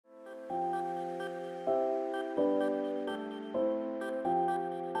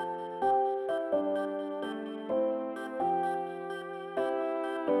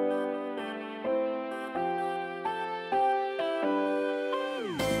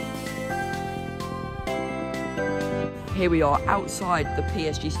here we are outside the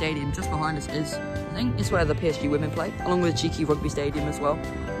PSG Stadium. Just behind us is, I think, it's where the PSG women play, along with a cheeky rugby stadium as well.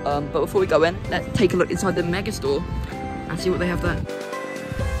 But before we go in, let's take a look inside the mega store and see what they have there.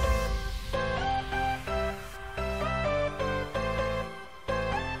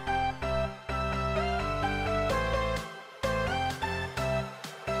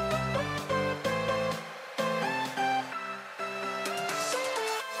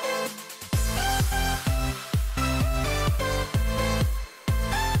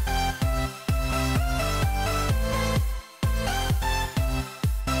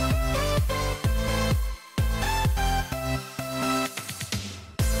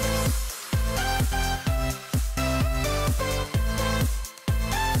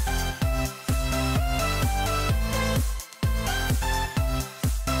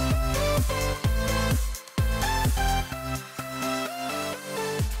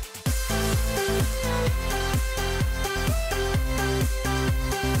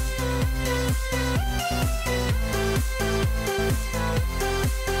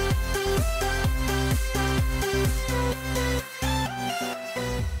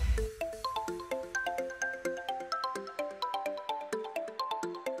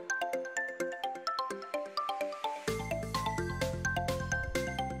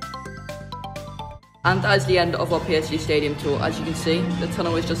 And that is the end of our PSG Stadium Tour. As you can see, the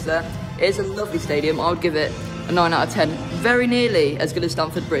tunnel is just there. It is a lovely stadium. I would give it a 9 out of 10. Very nearly as good as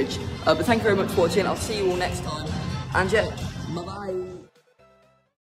Stamford Bridge. But thank you very much for watching. I'll see you all next time. And yeah,